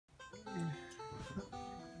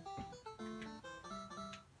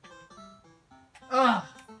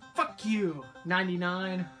you.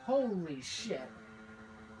 99. Holy shit.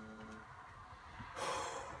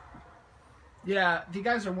 Yeah, if you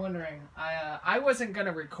guys are wondering, I wasn't going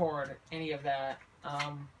to record any of that.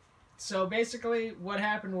 So basically what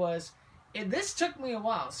happened was, this took me a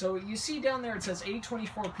while. So you see down there it says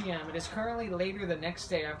 8:24 p.m. It is currently later the next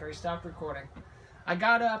day after I stopped recording. I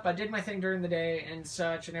got up, I did my thing during the day and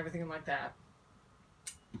such and everything like that.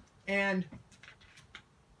 And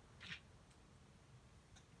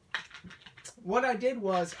what I did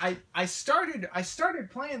was I started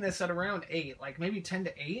playing this at around 8, like maybe 10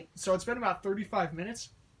 to 8. So it's been about 35 minutes.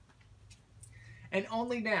 And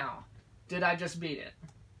only now did I just beat it.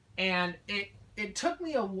 And it took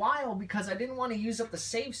me a while because I didn't want to use up the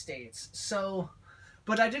save states. So,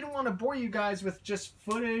 but I didn't want to bore you guys with just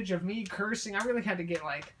footage of me cursing. I really had to get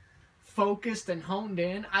like focused and honed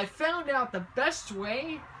in. I found out the best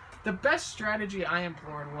way, the best strategy I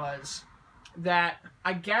employed was that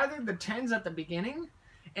I gathered the 10s at the beginning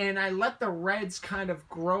and I let the reds kind of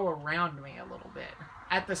grow around me a little bit.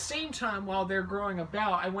 At the same time, while they're growing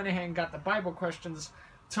about, I went ahead and got the Bible questions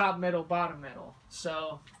top, middle, bottom, middle.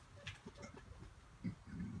 So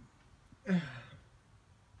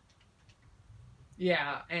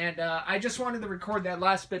yeah, and I just wanted to record that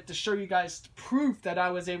last bit to show you guys proof that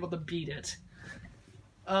I was able to beat it.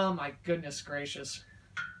 Oh my goodness gracious.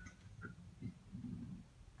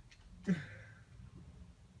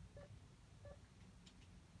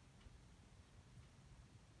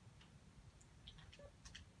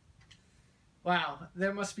 Wow,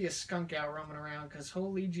 there must be a skunk out roaming around, because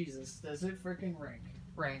holy Jesus, does it freaking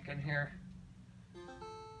rank in here.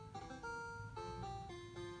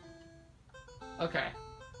 Okay.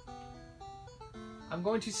 I'm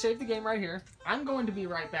going to save the game right here. I'm going to be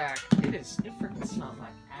right back. It freaking smells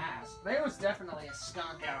like ass. There was definitely a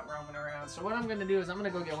skunk out roaming around, so what I'm going to do is I'm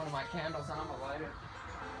going to go get one of my candles and I'm going to light it.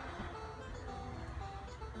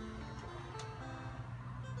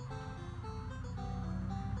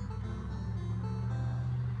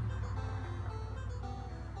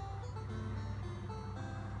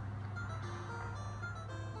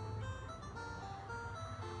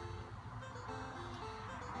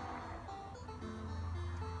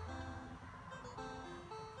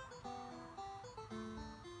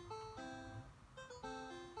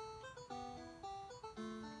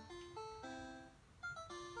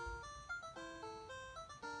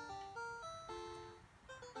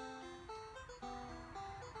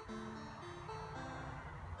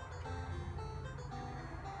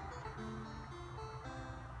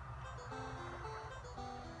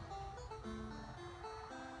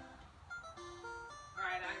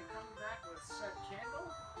 Set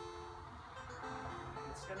candle.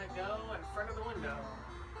 It's gonna go in front of the window.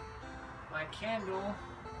 My candle.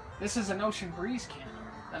 This is an Ocean Breeze candle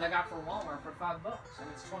that I got for Walmart for $5, and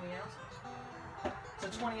it's 20 ounces.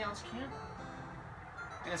 It's a 20-ounce candle,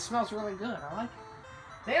 and it smells really good. I like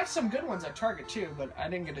it. They have some good ones at Target too, but I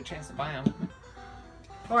didn't get a chance to buy them.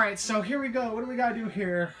 All right, so here we go. What do we gotta do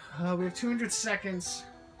here? We have 200 seconds.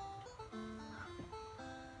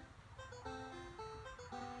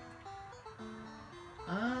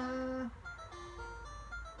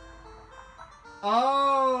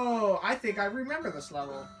 Oh, I think I remember this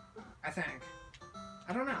level. I think.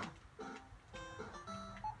 I don't know.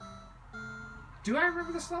 Do I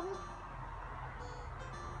remember this level?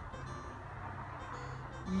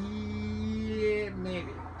 Yeah, maybe.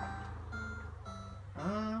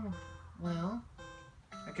 Well,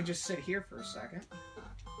 I could just sit here for a second.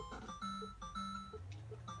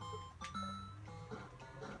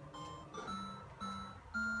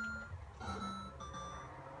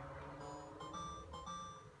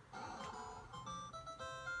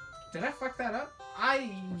 Did I fuck that up?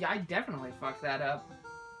 I definitely fucked that up.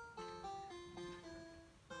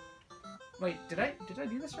 Wait, did I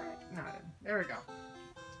do this right? No, I didn't. There we go.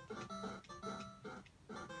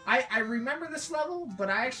 I remember this level, but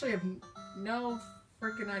I actually have no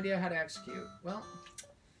freaking idea how to execute. Well,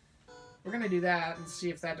 we're gonna do that and see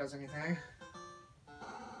if that does anything.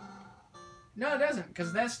 No, it doesn't,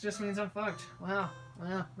 because that just means I'm fucked. Wow.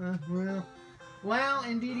 Well,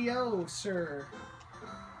 indeed-o, sir.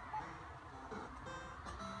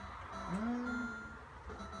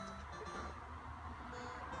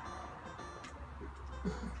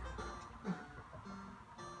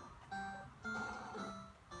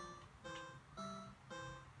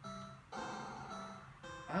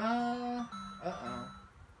 Uh-oh.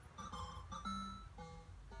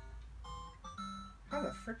 How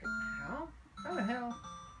the frickin' hell? How the hell?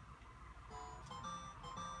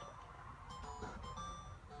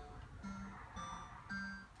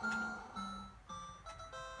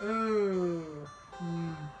 Ooh.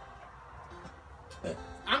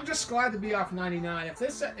 just glad to be off 99. If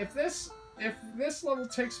this level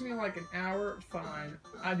takes me like an hour, fine.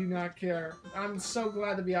 I do not care. I'm so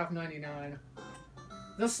glad to be off 99.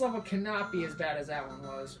 This level cannot be as bad as that one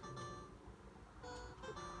was.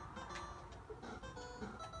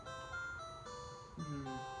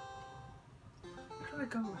 How do I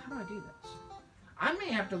go? How do I do this? I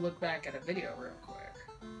may have to look back at a video real quick.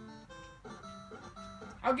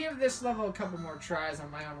 I'll give this level a couple more tries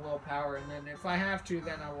on my own willpower, and then if I have to,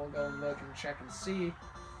 then I will go and look and check and see.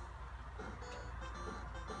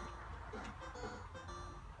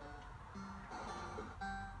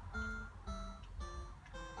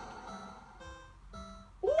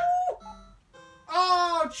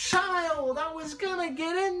 Child, I was gonna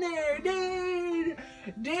get in there, dude.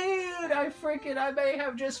 I may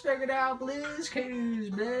have just figured out Blue's Clues,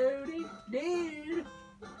 buddy. Dude.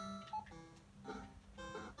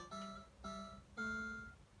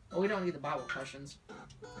 Oh, we don't need the Bible questions.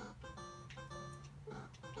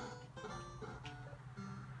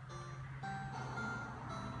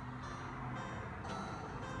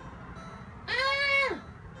 Ah!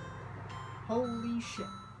 Holy shit.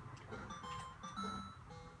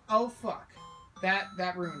 Oh fuck.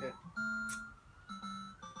 That ruined it.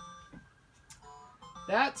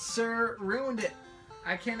 That, sir, ruined it.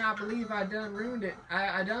 I cannot believe I done ruined it.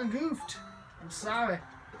 I done goofed. I'm sorry.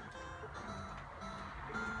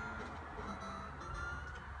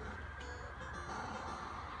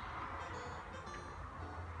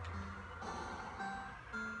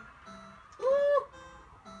 Woo!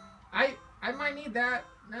 I might need that.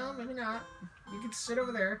 No, maybe not. You can sit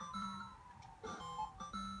over there.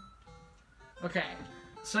 Okay,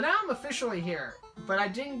 so now I'm officially here, but I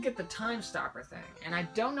didn't get the time stopper thing, and I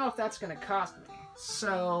don't know if that's going to cost me,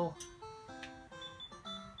 so...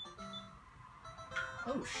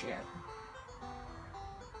 Oh, shit.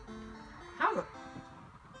 How the...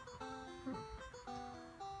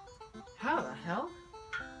 How the hell?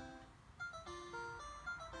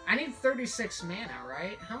 I need 36 mana,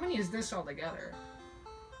 right? How many is this altogether?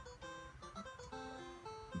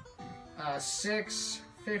 6,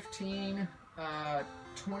 15...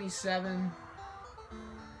 27,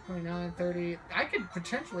 29, 30. I could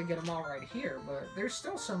potentially get them all right here, but there's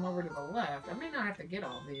still some over to the left. I may not have to get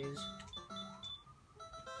all these.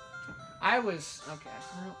 Okay,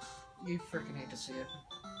 well, you freaking hate to see it.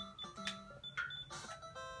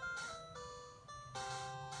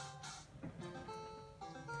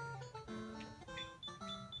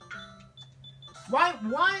 Why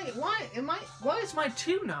is my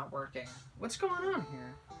 2 not working? What's going on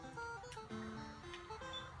here?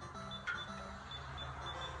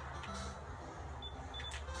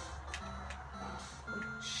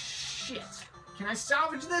 Shit. Can I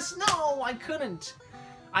salvage this? No, I couldn't.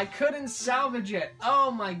 I couldn't salvage it.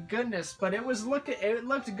 Oh my goodness, but it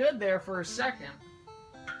looked good there for a second.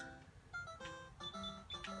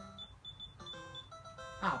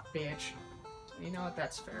 Oh, bitch. You know what?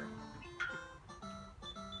 That's fair.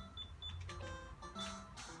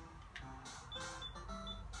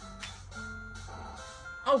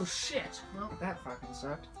 Oh shit. Well, that fucking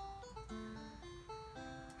sucked.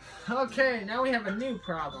 Okay, now we have a new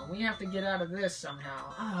problem. We have to get out of this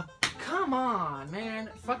somehow. Ah, come on, man.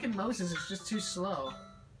 Fucking Moses is just too slow.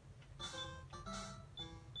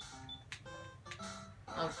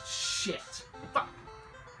 Oh, shit. Fuck.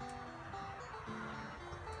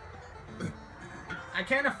 I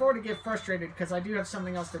can't afford to get frustrated because I do have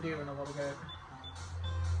something else to do in a little bit.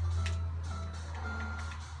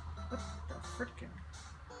 What the frickin'?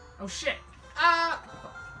 Oh, shit. Ah!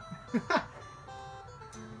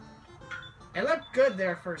 It looked good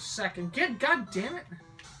there for a second. God damn it.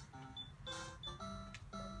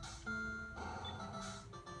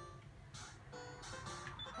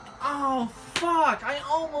 Oh, fuck. I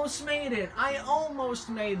almost made it. I almost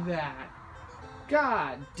made that.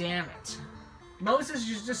 God damn it. Moses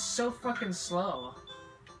is just so fucking slow.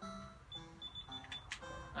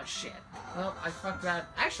 Oh, shit. Well, I fucked that.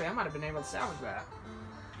 Actually, I might have been able to salvage that.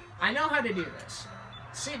 I know how to do this.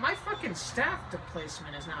 See, my fucking staff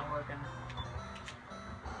placement is not working.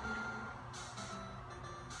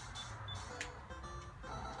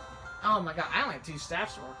 Oh my god, I only have 2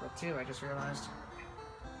 staffs to work with too, I just realized.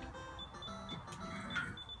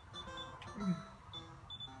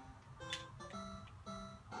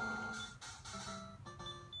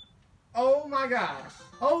 Oh my god.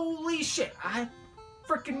 Holy shit, I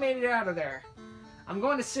freaking made it out of there. I'm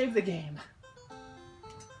going to save the game.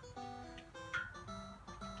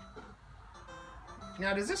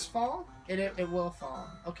 Now, does this fall? It will fall.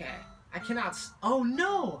 Okay. I cannot... Oh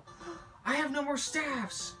no! I have no more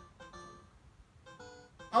staffs!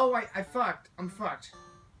 Oh, I fucked. I'm fucked.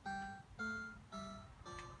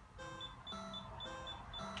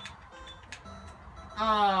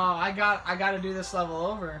 I gotta do this level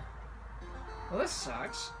over. Well, this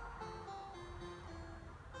sucks.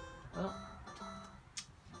 Well.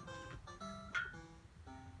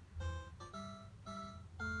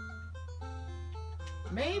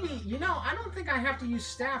 Maybe, you know, I don't think I have to use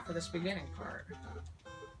staff for this beginning part.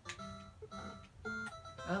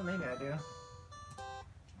 Oh, maybe I do.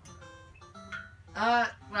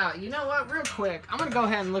 Wow, you know what? Real quick, I'm gonna go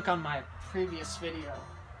ahead and look on my previous video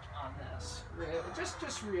on this.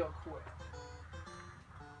 Just real quick.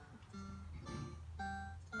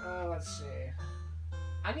 Let's see.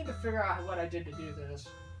 I need to figure out what I did to do this.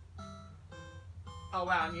 Oh,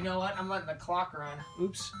 wow, and you know what? I'm letting the clock run.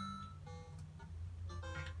 Oops.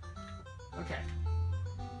 Okay.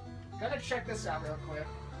 Gotta check this out real quick.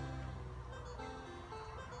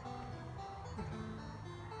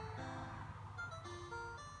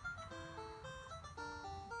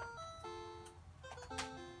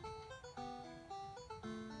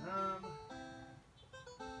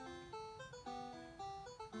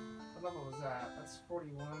 What level was that? That's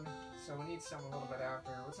 41. So we need some a little bit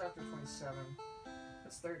after. What's after 27?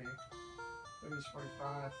 That's 30. 30 is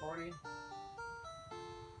 45. 40?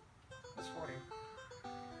 That's 40.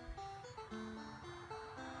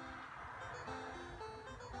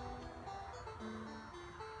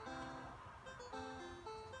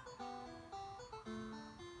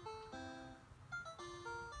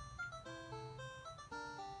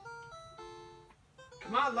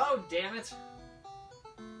 Come on, load, damn it!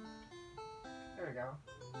 There we go.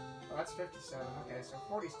 Oh, that's 57. Okay, so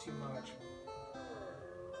 40's too much.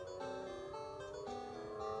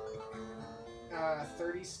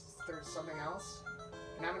 30 something else?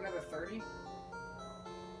 Can I have another 30?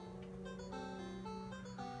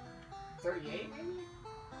 38 maybe?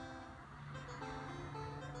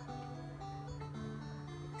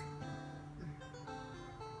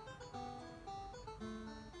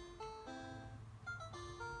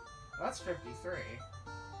 Well, that's 53.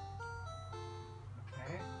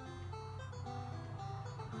 Okay.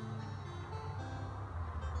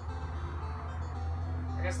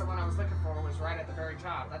 I guess the one I was looking for was right at the very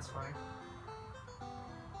top. That's funny.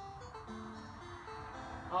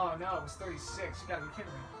 Oh no, it was 36. You gotta be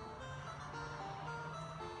kidding me.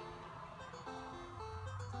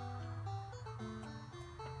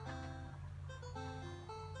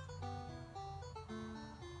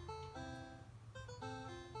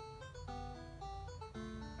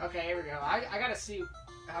 Okay, here we go. I gotta see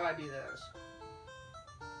how I do this.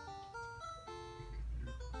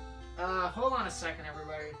 Hold on a second,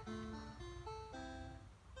 everybody.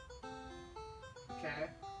 Okay.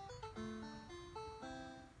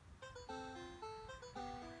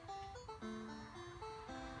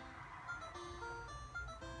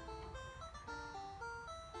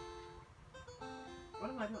 What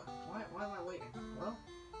am I doing? Why am I waiting? Well.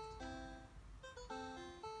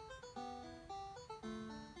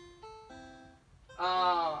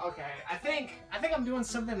 Oh, okay. I think I'm doing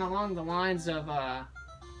something along the lines of,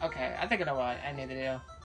 okay, I think I know what I need to do.